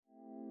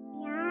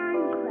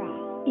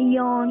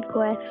Yarn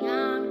Quest.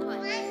 Yarn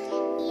Quest.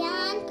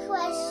 Yarn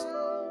Quest.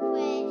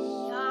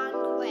 Yarn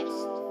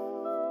Quest.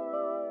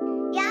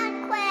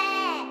 Yarn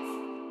Quest.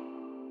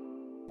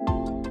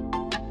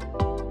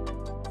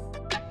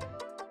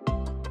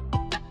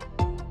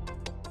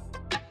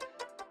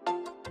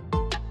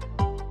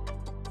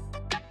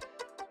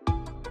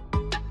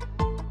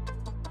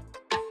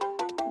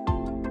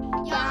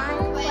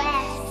 Yarn Quest.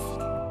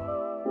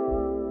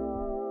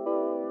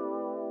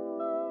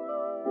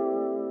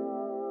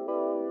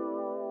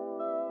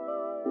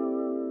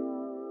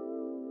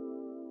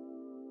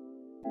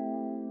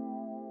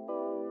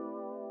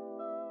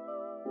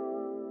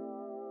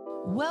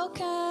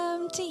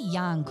 Welcome to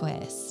Yarn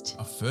Quest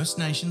A First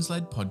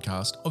Nations-led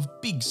podcast of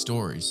big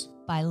stories.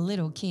 by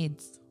little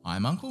kids.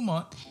 I'm Uncle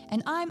Mott.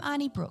 And I'm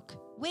Arnie Brooke.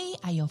 We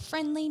are your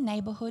friendly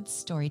neighbourhood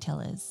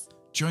storytellers.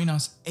 Join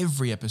us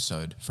every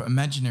episode for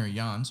imaginary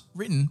yarns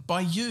written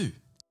by you.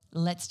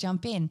 Let's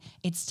jump in.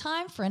 It's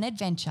time for an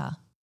adventure.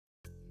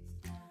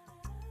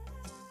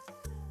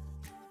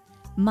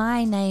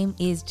 My name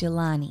is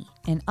Jelani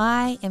and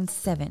I am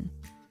 7,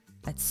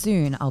 but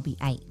soon I'll be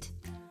 8.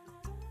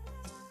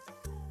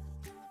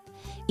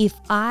 If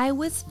I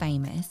was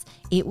famous,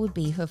 it would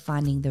be for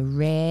finding the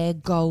rare,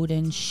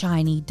 golden,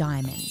 shiny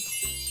diamond.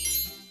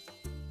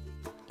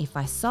 If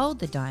I sold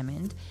the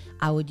diamond,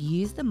 I would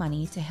use the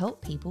money to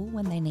help people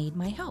when they need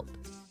my help.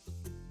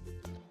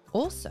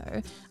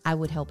 Also, I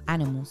would help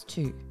animals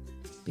too,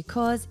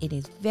 because it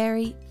is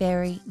very,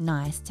 very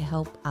nice to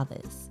help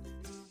others.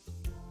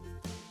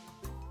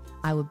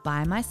 I would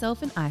buy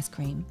myself an ice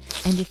cream,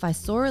 and if I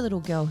saw a little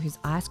girl whose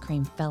ice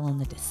cream fell on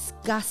the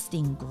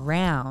disgusting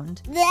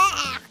ground,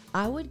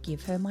 I would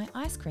give her my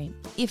ice cream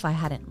if I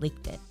hadn't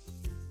licked it.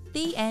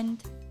 The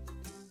end.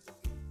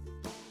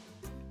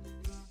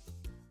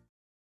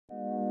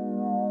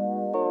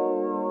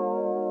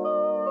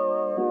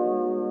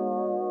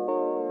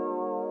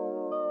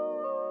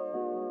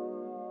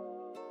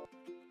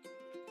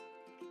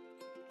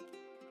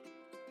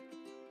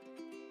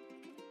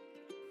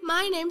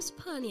 My name's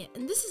Panya,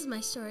 and this is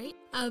my story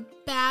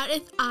about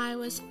if I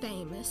was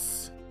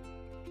famous.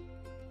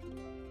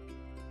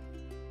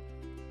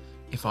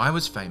 If I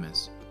was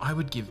famous, I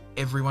would give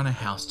everyone a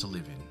house to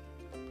live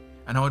in.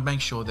 And I would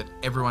make sure that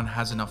everyone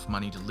has enough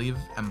money to live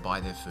and buy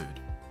their food.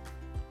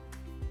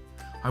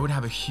 I would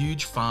have a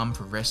huge farm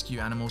for rescue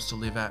animals to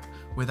live at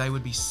where they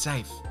would be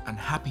safe and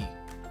happy.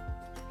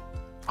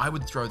 I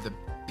would throw the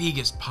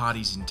biggest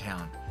parties in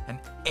town and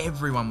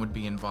everyone would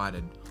be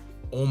invited.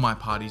 All my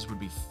parties would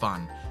be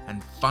fun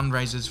and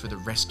fundraisers for the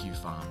rescue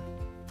farm.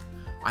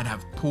 I'd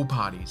have pool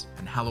parties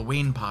and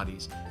Halloween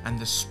parties and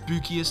the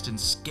spookiest and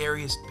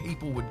scariest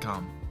people would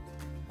come.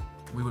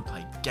 We would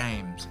play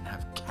games and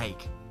have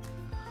cake.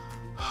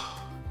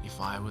 If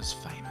I was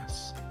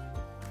famous.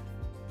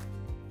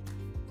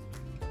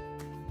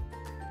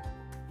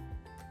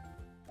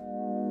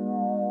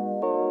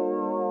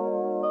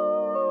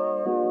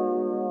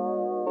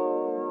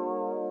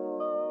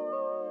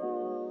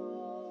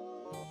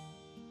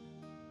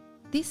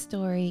 This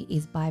story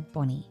is by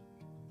Bonnie,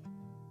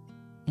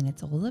 and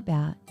it's all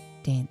about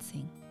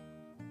dancing.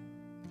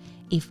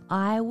 If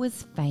I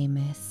was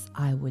famous,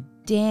 I would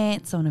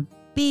dance on a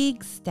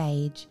big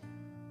stage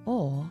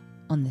or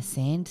on the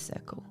sand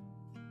circle.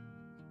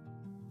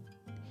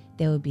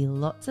 There would be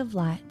lots of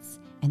lights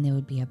and there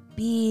would be a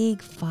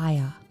big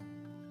fire.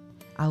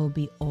 I would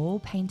be all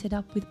painted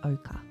up with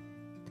ochre.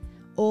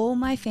 All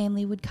my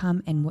family would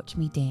come and watch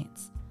me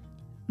dance.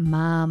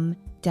 Mum,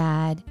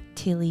 Dad,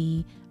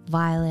 Tilly,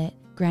 Violet,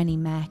 Granny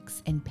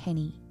Max and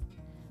Penny.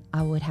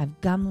 I would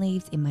have gum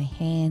leaves in my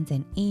hands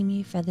and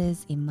emu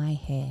feathers in my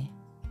hair.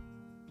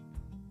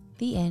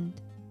 The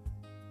end.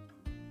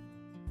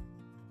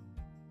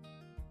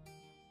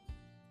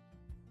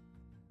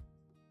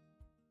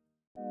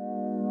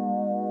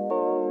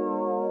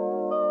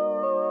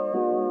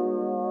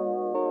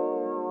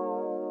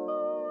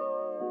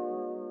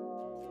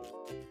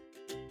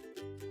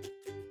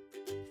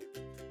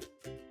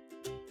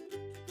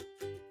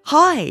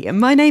 Hi,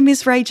 my name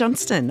is Ray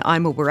Johnston.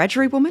 I'm a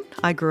Wiradjuri woman.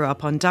 I grew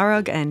up on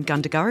Darug and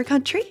Gundagara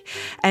country,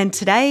 and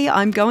today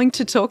I'm going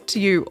to talk to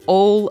you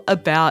all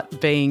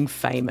about being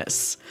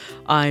famous.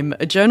 I'm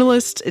a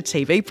journalist, a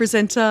TV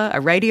presenter,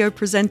 a radio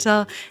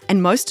presenter,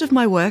 and most of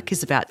my work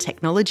is about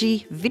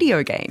technology,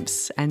 video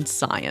games, and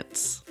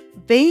science.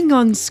 Being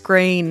on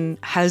screen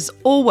has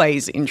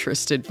always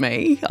interested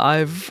me.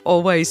 I've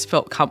always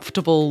felt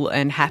comfortable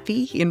and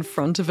happy in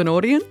front of an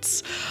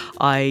audience.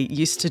 I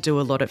used to do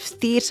a lot of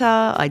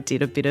theatre, I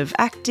did a bit of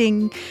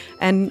acting,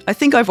 and I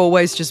think I've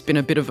always just been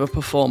a bit of a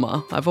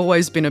performer. I've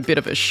always been a bit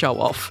of a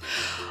show-off.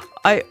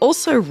 I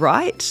also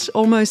write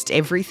almost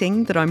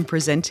everything that I'm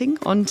presenting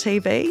on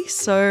TV,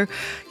 so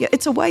yeah,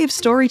 it's a way of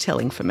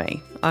storytelling for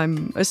me.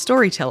 I'm a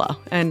storyteller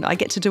and I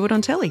get to do it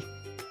on telly.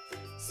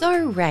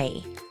 So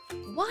Ray,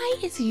 why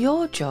is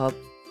your job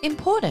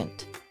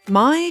important?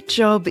 My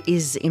job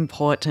is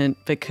important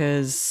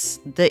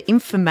because the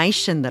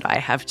information that I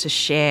have to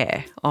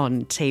share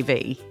on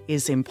TV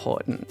is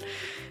important.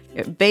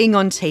 Being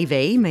on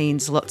TV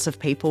means lots of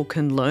people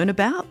can learn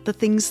about the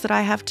things that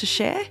I have to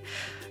share.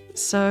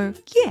 So,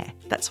 yeah,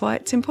 that's why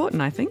it's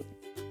important, I think.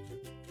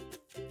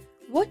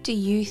 What do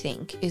you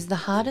think is the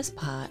hardest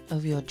part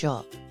of your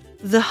job?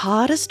 The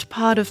hardest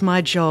part of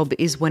my job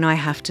is when I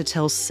have to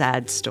tell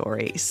sad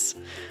stories.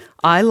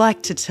 I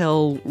like to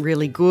tell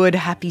really good,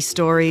 happy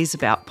stories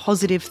about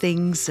positive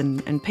things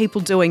and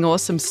people doing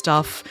awesome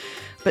stuff,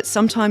 but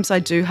sometimes I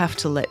do have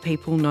to let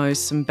people know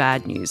some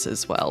bad news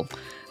as well,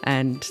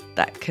 and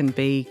that can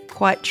be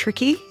quite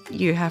tricky.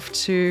 You have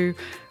to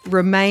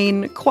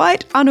remain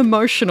quite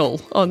unemotional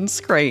on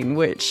screen,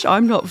 which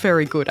I'm not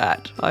very good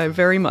at. I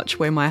very much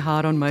wear my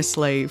heart on my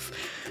sleeve,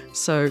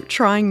 so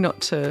trying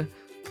not to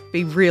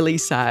be really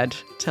sad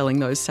telling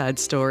those sad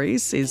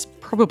stories is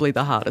probably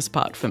the hardest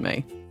part for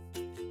me.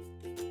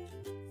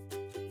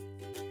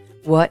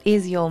 What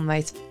is your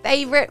most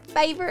favourite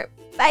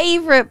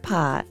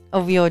part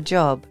of your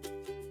job?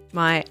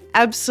 My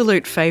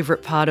absolute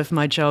favourite part of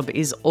my job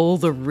is all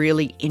the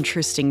really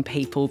interesting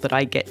people that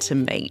I get to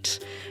meet,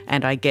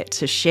 and I get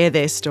to share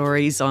their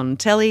stories on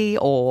telly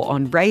or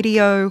on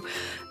radio.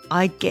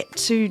 I get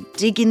to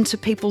dig into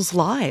people's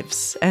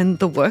lives and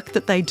the work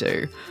that they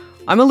do.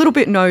 I'm a little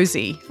bit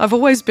nosy. I've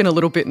always been a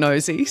little bit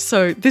nosy,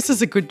 so this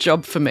is a good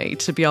job for me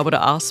to be able to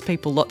ask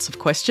people lots of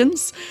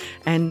questions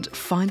and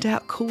find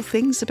out cool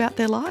things about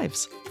their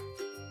lives.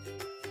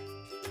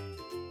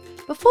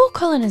 Before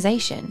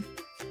colonisation,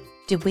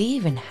 did we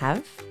even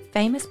have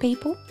famous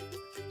people?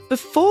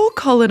 Before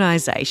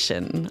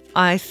colonisation,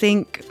 I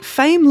think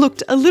fame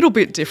looked a little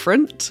bit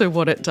different to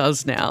what it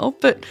does now,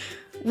 but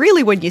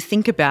really when you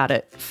think about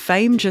it,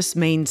 fame just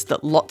means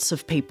that lots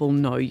of people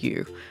know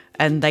you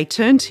and they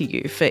turn to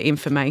you for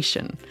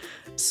information.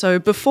 So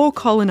before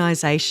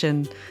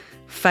colonisation,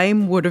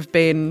 fame would have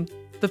been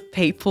the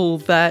people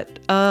that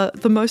are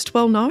the most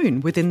well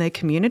known within their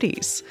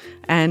communities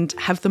and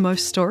have the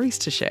most stories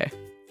to share.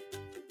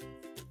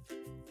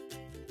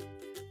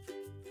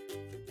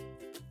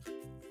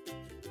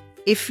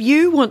 If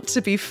you want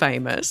to be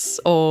famous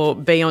or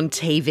be on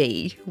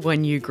TV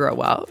when you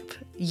grow up,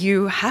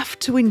 you have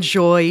to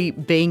enjoy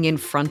being in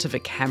front of a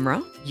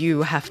camera.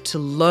 You have to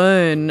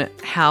learn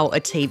how a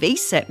TV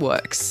set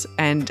works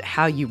and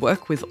how you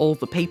work with all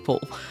the people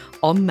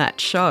on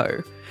that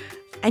show.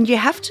 And you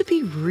have to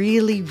be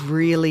really,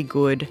 really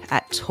good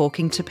at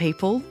talking to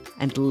people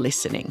and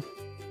listening.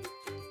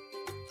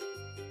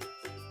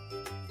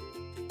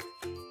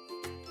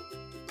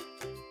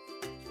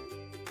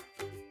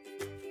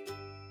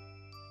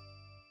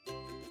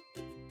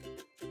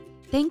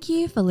 Thank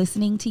you for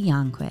listening to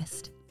Yarn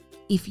Quest.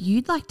 If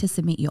you'd like to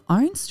submit your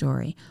own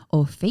story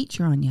or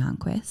feature on Yarn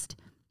Quest,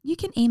 you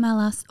can email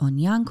us on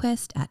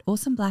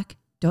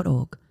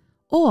yarnquest@awesomeblack.org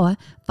or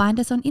find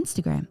us on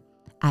Instagram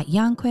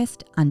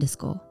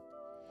 @yarnquest_.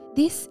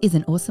 This is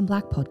an Awesome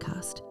Black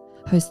podcast,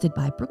 hosted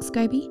by Brooke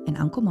Scobie and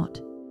Uncle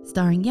Mott,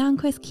 starring Yarn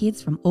Quest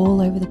kids from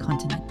all over the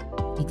continent.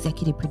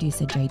 Executive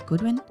producer Jade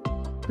Goodwin,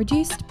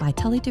 produced by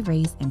Tully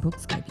DeVries and Brooke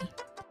Scobie.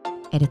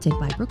 Edited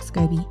by Brooke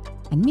Scobie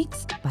and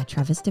mixed by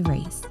Travis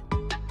DeVries.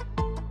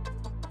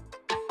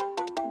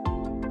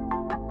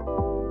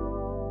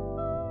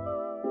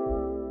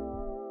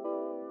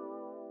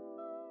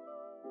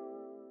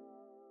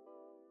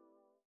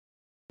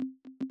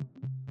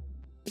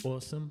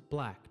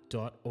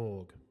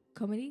 awesomeblack.org.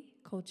 Comedy,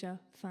 culture,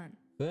 fun.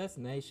 First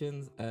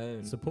Nations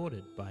owned.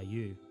 Supported by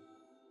you.